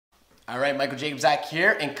All right, Michael Jacobs Zach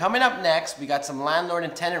here, and coming up next, we got some landlord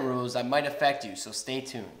and tenant rules that might affect you, so stay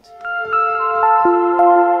tuned.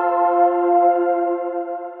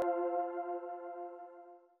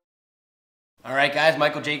 All right, guys,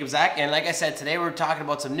 Michael Jacobs Zach, and like I said, today we're talking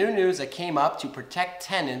about some new news that came up to protect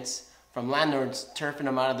tenants from landlords turfing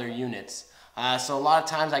them out of their units. So a lot of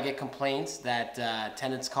times I get complaints that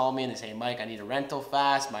tenants call me and they say, Mike, I need a rental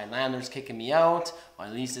fast, my landlord's kicking me out, my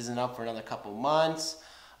lease isn't up for another couple months.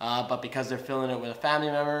 But because they're filling it with a family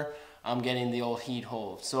member, I'm getting the old heat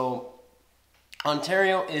hold. So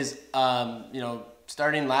Ontario is,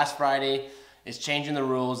 starting last Friday, is changing the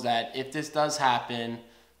rules that if this does happen,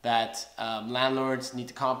 that landlords need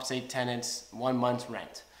to compensate tenants 1 month's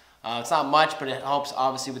rent. It's not much, but it helps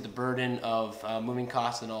obviously with the burden of moving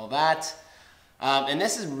costs and all that. And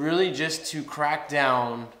this is really just to crack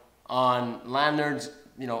down on landlords,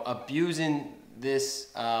 abusing this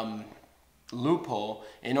loophole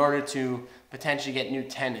in order to potentially get new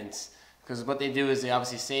tenants, because what they do is they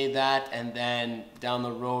obviously say that, and then down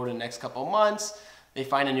the road in the next couple of months they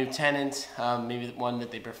find a new tenant, maybe one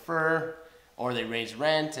that they prefer, or they raise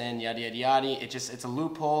rent and yada yada yada. It's a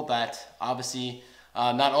loophole that obviously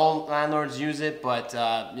not all landlords use it, but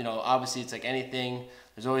obviously it's like anything,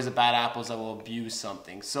 there's always the bad apples that will abuse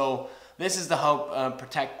something. So this is to help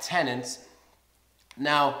protect tenants.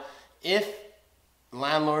 Now if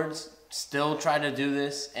landlords still try to do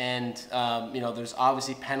this, and there's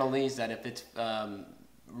obviously penalties that if it's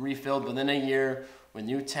refilled within a year with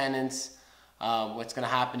new tenants, what's going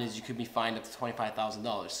to happen is you could be fined up to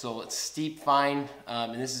 $25,000. So it's a steep fine,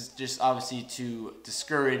 and this is just obviously to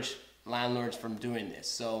discourage landlords from doing this.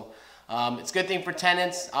 So it's a good thing for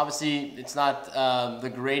tenants. Obviously it's not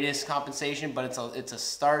the greatest compensation, but it's a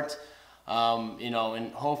start.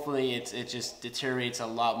 And hopefully it just deteriorates a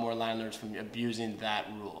lot more landlords from abusing that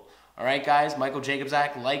rule. All right, guys, Michael Jacobs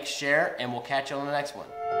Zach, like, share, and we'll catch you on the next one.